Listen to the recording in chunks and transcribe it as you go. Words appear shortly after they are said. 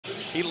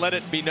He let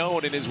it be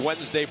known in his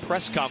Wednesday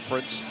press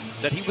conference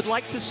that he would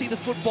like to see the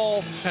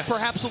football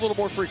perhaps a little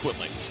more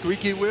frequently.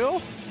 Squeaky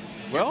wheel?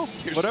 Well,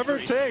 Here's whatever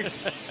it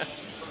takes.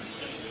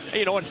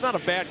 You know, it's not a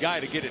bad guy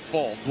to get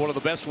involved. One of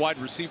the best wide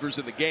receivers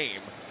in the game.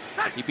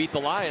 He beat the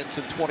Lions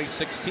in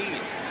 2016.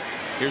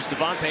 Here's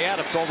Davante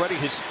Adams, already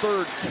his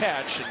third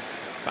catch, and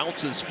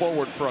bounces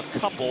forward for a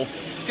couple.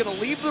 It's going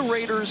to leave the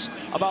Raiders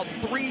about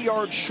 3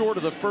 yards short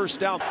of the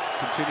first down.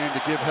 Continuing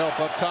to give help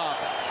up top.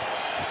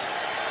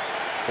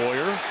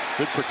 Hoyer,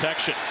 good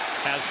protection.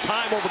 Has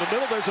time over the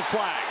middle. There's a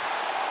flag.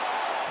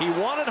 He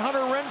wanted Hunter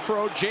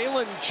Renfrow.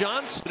 Jaylon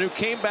Johnson, who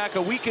came back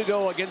a week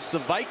ago against the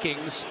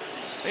Vikings,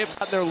 may have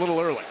gotten there a little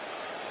early.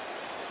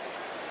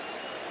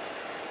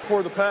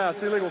 For the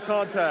pass, illegal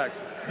contact,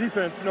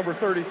 defense number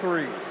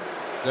 33.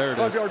 There it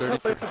is. 5-yard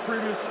penalty at the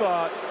previous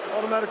spot,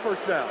 automatic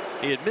first down.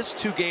 He had missed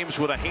 2 games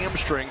with a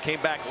hamstring,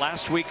 came back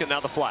last week, and now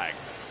the flag.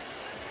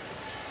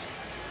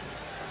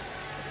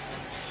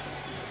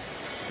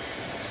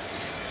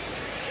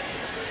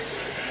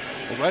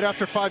 Right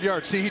after 5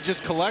 yards, see, he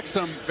just collects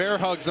them, bear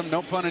hugs them,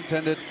 no pun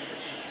intended.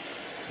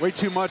 Way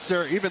too much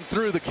there, even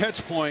through the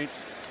catch point.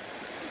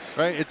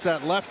 Right, it's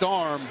that left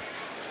arm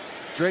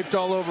draped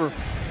all over.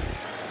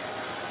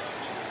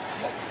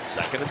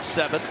 2nd and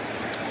 7.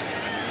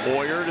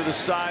 Hoyer to the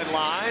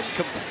sideline,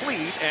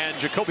 complete, and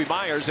Jakobi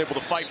Meyers able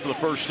to fight for the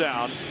first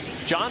down.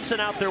 Johnson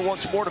out there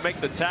once more to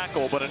make the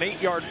tackle, but an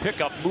 8-yard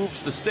pickup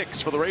moves the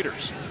sticks for the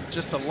Raiders.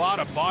 Just a lot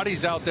of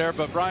bodies out there,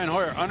 but Brian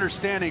Hoyer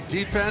understanding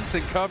defense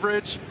and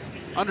coverage,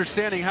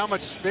 understanding how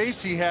much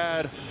space he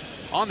had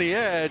on the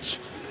edge.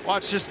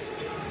 Watch, just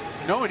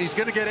knowing he's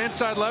going to get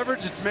inside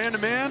leverage. It's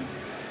man-to-man.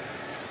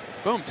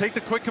 Boom, take the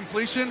quick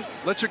completion.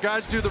 Let your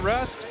guys do the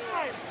rest.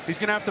 He's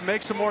going to have to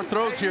make some more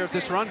throws here if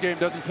this run game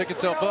doesn't pick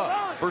itself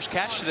up. First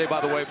catch today, by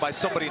the way, by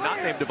somebody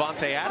not named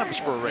Davante Adams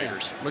for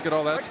Raiders. Look at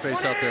all that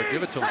space out there.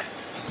 Give it to him.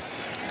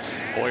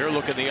 Hoyer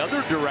looking the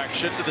other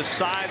direction to the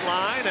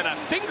sideline, and a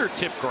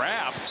fingertip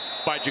grab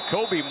by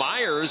Jakobi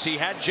Meyers. He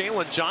had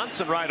Jaylon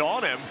Johnson right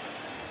on him,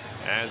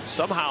 and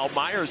somehow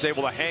Meyers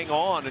able to hang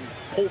on and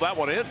pull that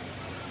one in.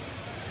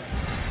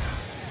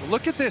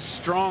 Look at this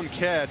strong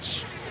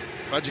catch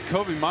by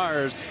Jakobi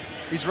Meyers.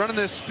 He's running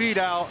this speed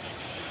out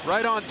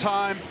right on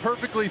time,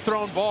 perfectly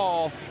thrown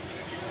ball,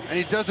 and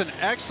he does an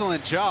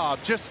excellent job.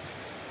 Just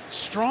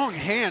strong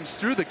hands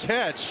through the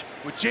catch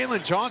with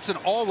Jaylon Johnson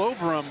all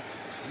over him,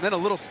 and then a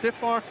little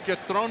stiff arm,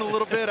 gets thrown a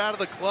little bit out of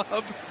the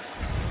club.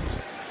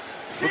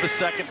 With a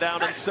 2nd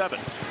down and 7.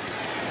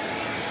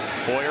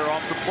 Hoyer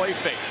off the play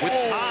fake with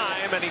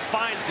time, and he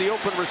finds the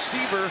open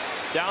receiver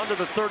down to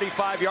the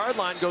 35-yard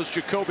line. Goes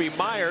Jakobi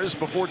Meyers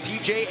before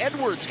TJ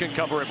Edwards can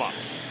cover him up.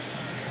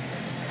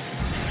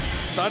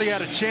 Thought he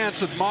had a chance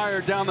with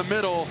Meyer down the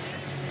middle,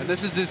 and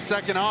this is his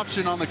second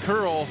option on the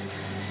curl.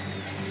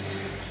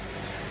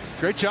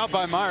 Great job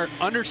by Meyer,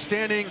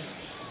 understanding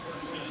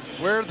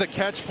where the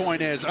catch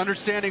point is,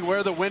 understanding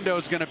where the window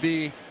is going to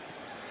be.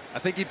 I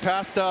think he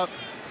passed up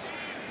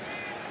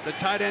the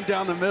tight end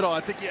down the middle. I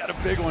think he had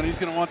a big one. He's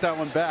going to want that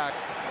one back.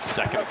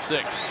 2nd and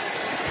 6.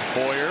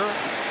 Hoyer,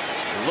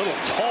 a little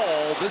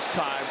tall this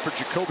time for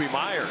Jakobi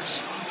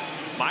Meyers.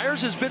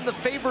 Meyers has been the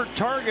favored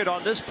target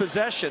on this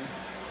possession.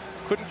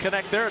 Couldn't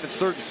connect there, and it's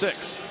 3rd and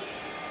 6.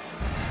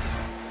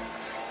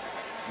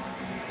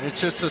 It's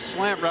just a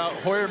slant route.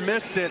 Hoyer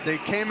missed it. They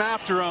came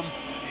after him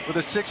with a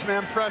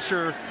 6-man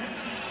pressure.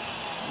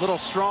 Little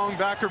strong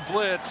backer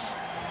blitz.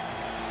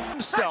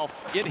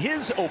 Himself in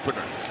his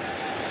opener.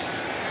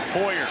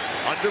 Hoyer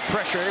under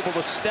pressure, able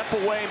to step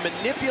away,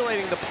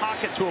 manipulating the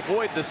pocket to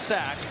avoid the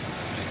sack.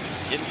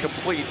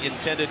 Incomplete,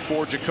 intended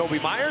for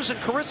Jakobi Meyers, and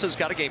Carissa's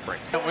got a game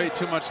break. Can't wait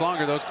too much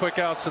longer. Those quick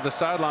outs to the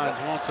sidelines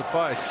won't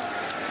suffice.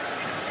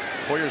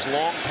 Hoyer's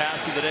long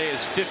pass of the day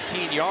is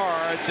 15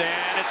 yards,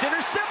 and it's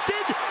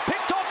intercepted,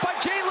 picked off by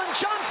Jaylon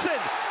Johnson.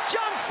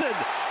 Johnson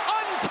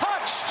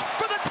untouched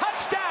for the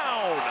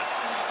touchdown.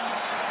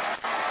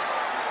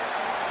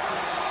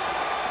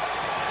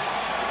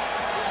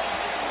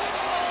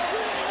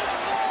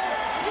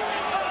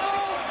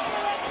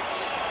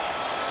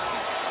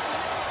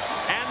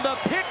 And the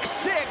pick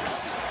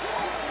 6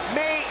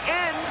 may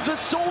end the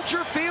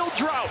Soldier Field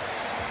drought.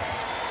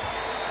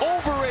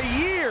 Over a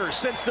year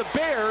since the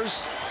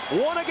Bears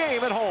won a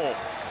game at home.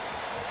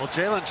 Well,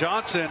 Jaylon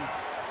Johnson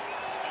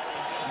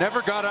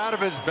never got out of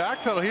his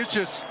back pedal. He was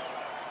just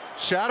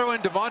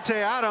shadowing Davante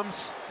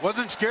Adams.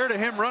 Wasn't scared of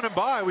him running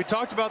by. We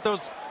talked about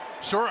those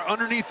short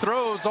underneath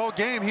throws all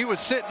game. He was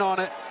sitting on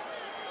it.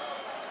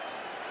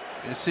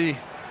 You see,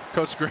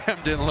 Coach Graham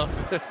didn't love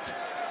it.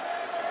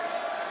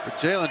 But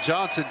Jaylon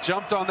Johnson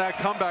jumped on that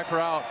comeback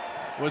route,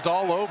 was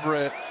all over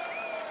it.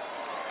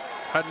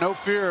 Had no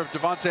fear of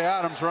Davante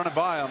Adams running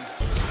by him.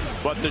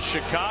 But the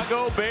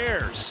Chicago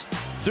Bears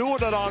doing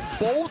it on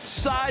both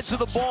sides of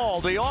the ball.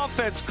 The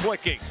offense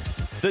clicking,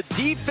 the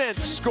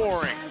defense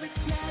scoring,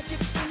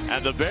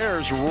 and the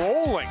Bears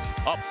rolling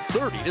up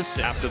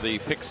 30-6 after the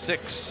pick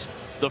 6.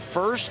 The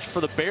first for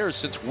the Bears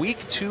since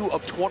week 2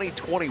 of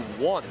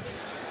 2021.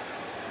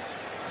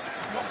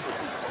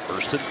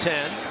 1st and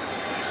 10.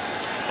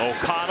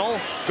 O'Connell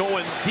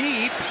going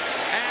deep,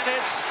 and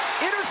it's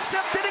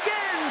intercepted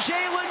again.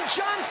 Jaylon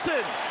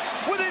Johnson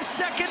with his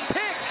second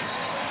pick.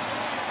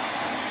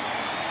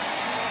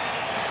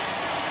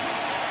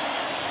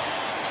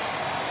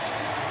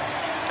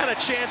 And a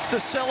chance to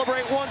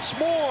celebrate once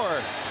more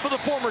for the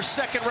former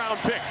second-round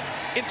pick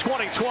in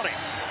 2020.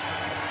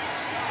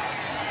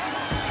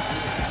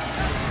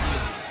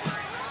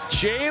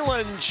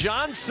 Jaylon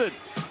Johnson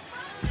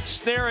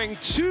snaring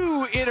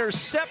 2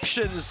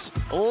 interceptions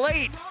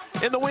late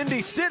in the Windy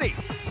City.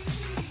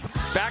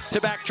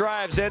 Back-to-back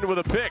drives end with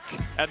a pick,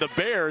 and the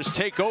Bears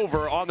take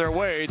over on their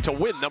way to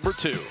win number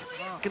 2.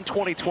 In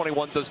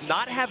 2021, does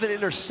not have an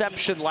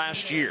interception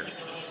last year.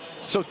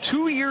 So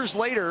 2 years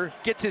later,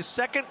 gets his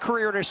second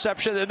career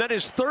interception and then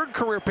his third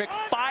career pick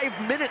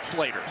 5 minutes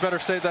later. Better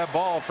save that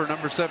ball for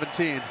number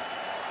 17.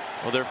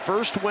 Well, their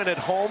first win at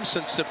home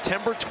since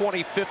September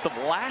 25th of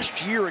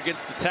last year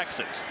against the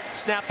Texans,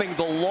 snapping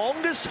the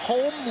longest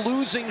home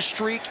losing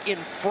streak in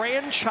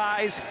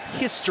franchise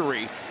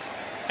history.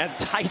 And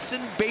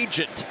Tyson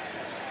Bagent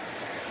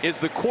is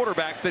the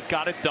quarterback that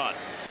got it done.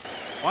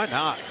 Why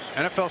not?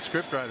 NFL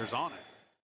scriptwriters on it.